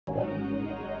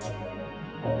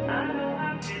Hey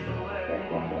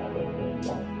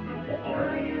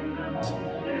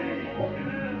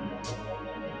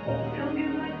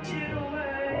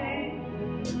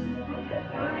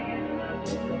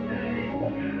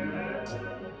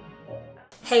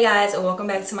guys, and welcome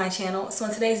back to my channel. So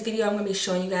in today's video I'm going to be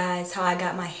showing you guys how I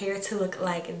got my hair to look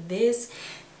like this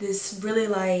really,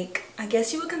 like, I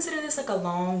guess you would consider this like a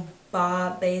long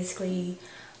bob, basically.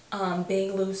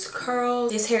 Big loose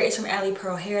curls. This hair is from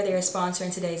Alipearl hair. They're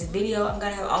sponsoring today's video. I'm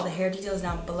gonna have all the hair details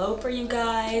down below for you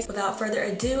guys. Without further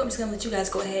ado, I'm just gonna let you guys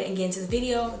go ahead and get into the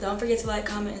video. Don't forget to like,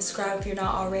 comment, and subscribe if you're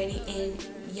not already, and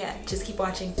yeah, just keep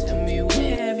watching. Tell me,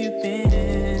 where have you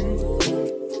been?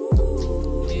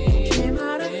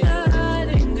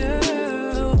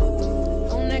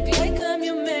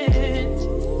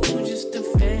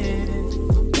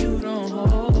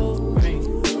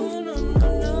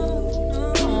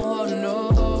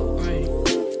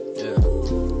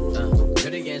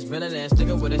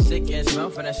 With a sick ass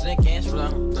mouth and a slick ass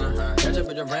flow. Catch up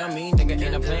with around me, nigga.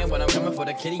 Ain't a plan when I'm coming for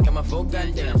the kitty. Got my full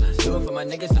goddamn. Do it for my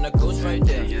niggas and the ghost right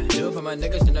there. Do it for my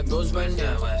niggas and the ghost right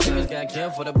now. Niggas got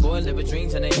killed for the boy, living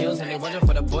dreams in the hills, and they wondering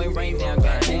for the boy right now.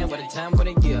 Goddamn, what a time, what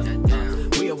a year.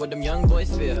 We are what them young boys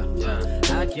feel.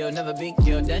 I kill, never be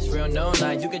killed. That's real, no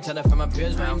lie. You can tell it from my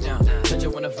peers right now. Don't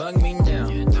you wanna fuck me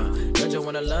down? Don't you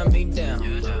wanna love me down?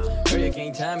 Girl, you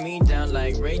can't tie me down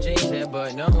like Ray J said,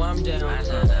 but no, I'm down.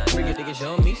 Freak it, nigga,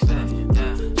 show me something.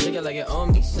 Shake it like it owe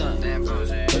me something. Push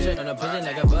it on a pussy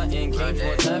like a button. Came for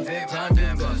a time, fifth time,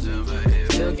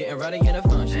 still getting rowdy in a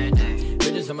function.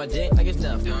 Bitches on my dick like it's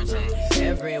nothing.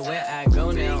 Everywhere I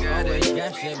go now, always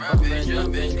got shit bumping,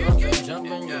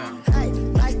 jumping, yeah. Hey,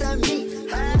 nice to meet.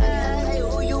 Hey,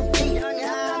 who you be?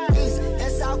 East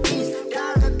and southeast.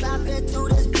 Got her clapping to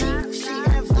this beat. She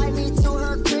invite me to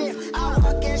her crib. I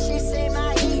walk in, she say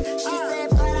my heat. She said,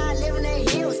 but I live in the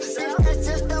hills. That's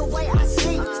just the way I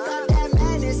sleep. Stop that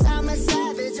madness, I'm a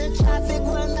savage. In traffic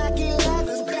will knock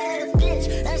 11s. Bad bitch,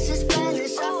 that's just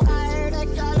Spanish. I fired that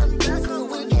girl a blessing.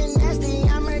 We get nasty,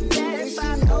 I'm her daddy. I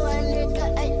know a nigga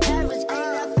ain't average.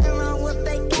 Ain't nothing wrong with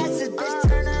fake asses. Bitch,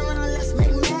 turn around, let's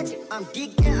make magic. I'm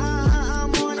geeking,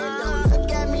 I'm on it. Don't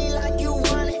look at me like you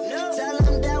want it. Tell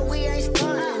them that we ain't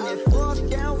stunning it. Fourth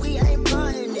down, we ain't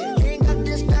bunting it. King up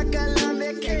this crack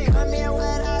Columbia. Can't come here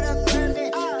without a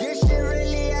permit. This shit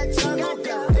really a jungle.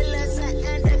 The villains and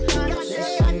the guns.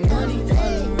 Money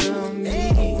all around me.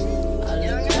 I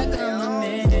look like I'm a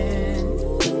man.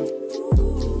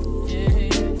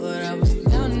 Yeah, but I was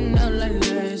down and out like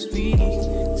last week.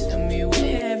 Tell me,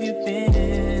 where have you been?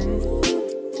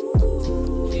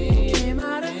 Came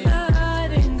out of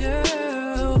hiding,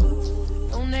 girl.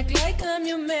 Don't act like I'm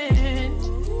your man.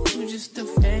 You just a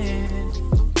fan.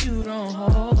 You don't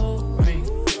hold ring.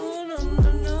 Oh, no,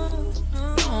 no, no.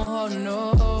 Don't hold no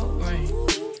ring.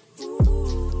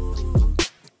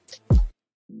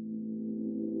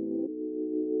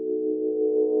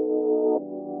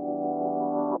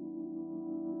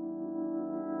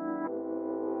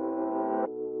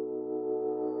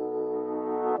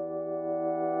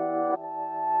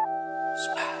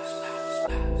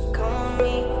 Come on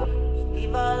me,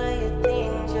 leave all of your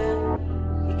things, yeah.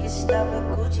 You can stop at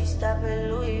Gucci, stop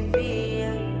at Louis V,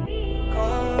 yeah.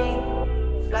 Come on me,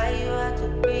 fly you out to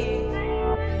breathe.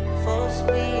 Full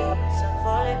speed, so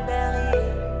fall it barrier.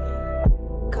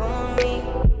 Come on me,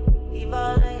 leave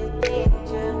all of your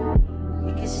things, yeah.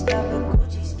 You can stop at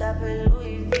Gucci, stop at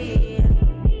Louis V, yeah.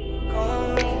 Come on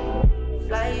me,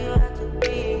 fly you out to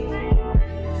breathe.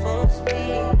 Full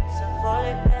speed, so fall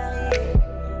it barrier.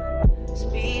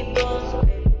 Speedboats,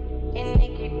 in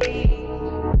Nicky B.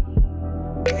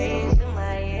 Breeze in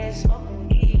my ear, smoking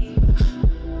weed.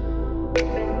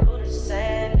 Been through the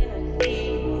sand in the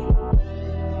deep.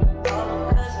 All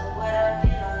because of what I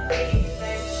did on me.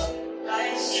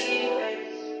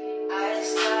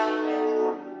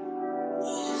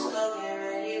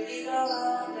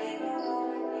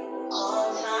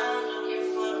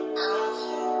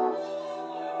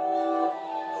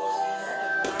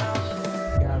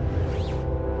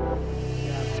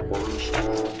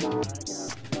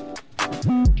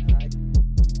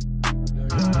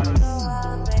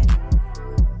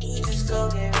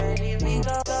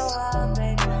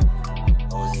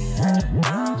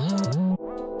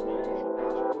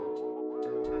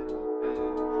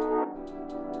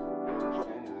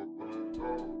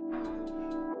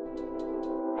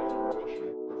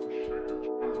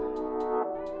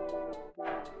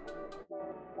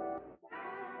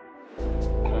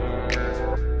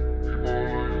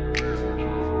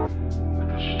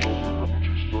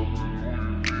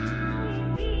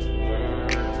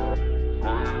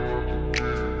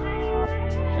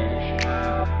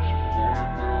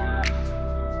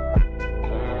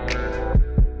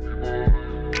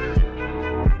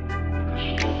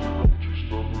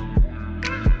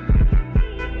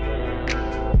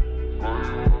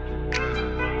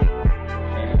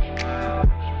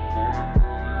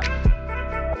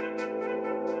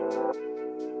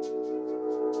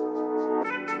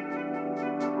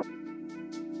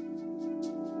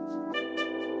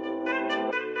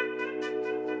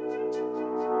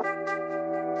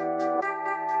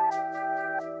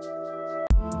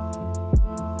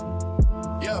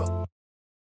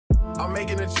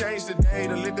 change today.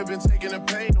 The liquor been taking the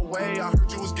pain away. I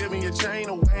heard you was giving your chain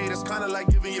away. That's kinda like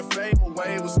giving your fame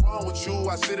away. What's wrong with you?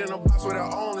 I sit in a box where the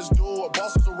owners do. A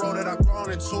boss is a road that I've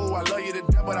grown into. I love you to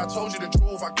death, but I told you the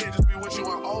truth. I can't just be with you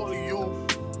and only you.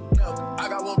 I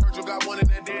got one Virgil, got one, and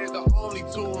that there is the only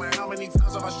two, man. How many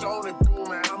times have I shown it through,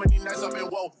 man? How many nights I've been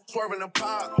woke, swerving the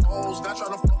potholes, not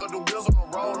trying to fuck up the wheels on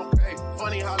the road, okay?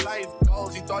 Funny how life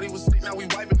goes. He thought he was sick, now we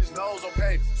wiping his nose,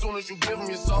 okay? Soon as you give him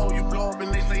your soul, you blow up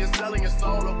and they say you're selling your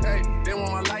soul, okay? They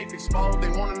want my life exposed, they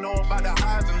want to know about the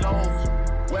highs and lows.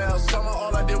 Well, summer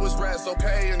all I did was rest,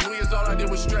 okay? And New Year's all I did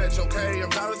was stretch, okay?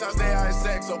 And Valentine's Day I had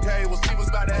sex, okay? We'll see what's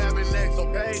about to happen next,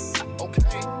 okay?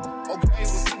 Okay, okay, we'll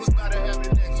see what's about to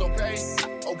happen next, okay?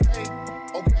 Okay,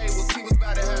 okay, we'll see what's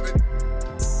about to happen.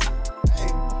 Hey,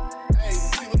 hey,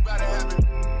 we'll see what's about to happen.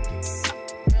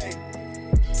 Hey,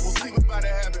 we'll see what's about to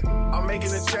happen. I'm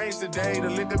making a change today. The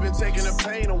liquor been taking the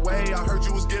pain away. I heard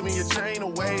you was giving your chain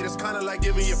away. That's kinda like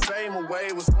giving your fame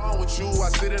away. What's wrong with you? I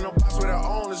sit in a box where the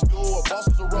owners do. A boss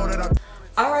is a road that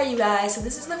I... Alright you guys, so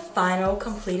this is the final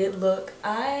completed look.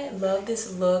 I love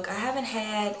this look.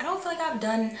 I don't feel like I've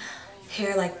done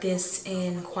hair like this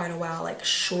in quite a while, like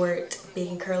short, big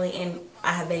and curly, and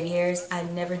I have baby hairs. I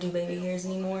never do baby hairs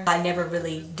anymore. I never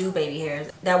really do baby hairs.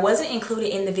 That wasn't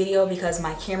included in the video because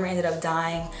my camera ended up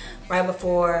dying right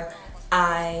before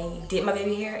I did my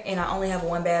baby hair, and I only have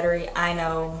one battery. I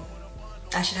know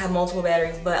I should have multiple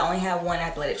batteries, but I only have one. I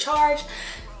have to let it charge.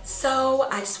 So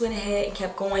I just went ahead and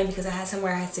kept going because I had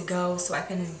somewhere I had to go, so I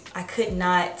could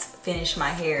not finish my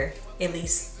hair, at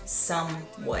least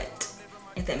somewhat,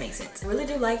 if that makes sense. I really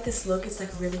do like this look. It's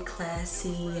like really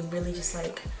classy and really just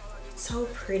like so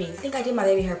pretty. I think I did my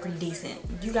baby hair pretty decent.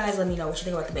 You guys let me know what you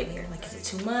think about the baby hair. Like, is it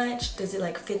too much? Does it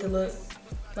like fit the look?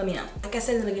 Let me know. Like I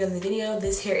said in the beginning of the video,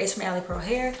 this hair is from Alipearl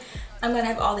hair. I'm gonna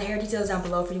have all the hair details down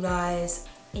below for you guys.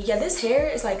 And yeah, this hair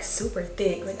is like super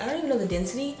thick. Like, I don't even know the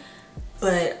density,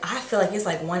 but I feel like it's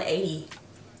like 180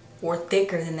 or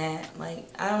thicker than that. Like,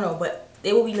 I don't know, but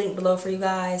it will be linked below for you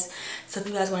guys. So if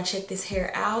you guys want to check this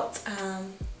hair out,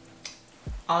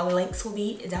 all the links will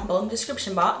be down below in the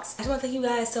description box. I just want to thank you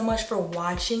guys so much for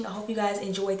watching. I hope you guys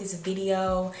enjoyed this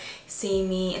video, seeing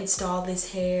me install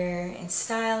this hair and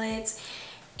style it.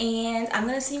 And I'm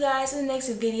going to see you guys in the next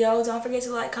video. Don't forget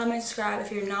to like, comment, subscribe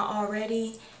if you're not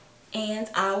already. And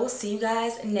I will see you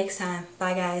guys next time.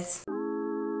 Bye guys.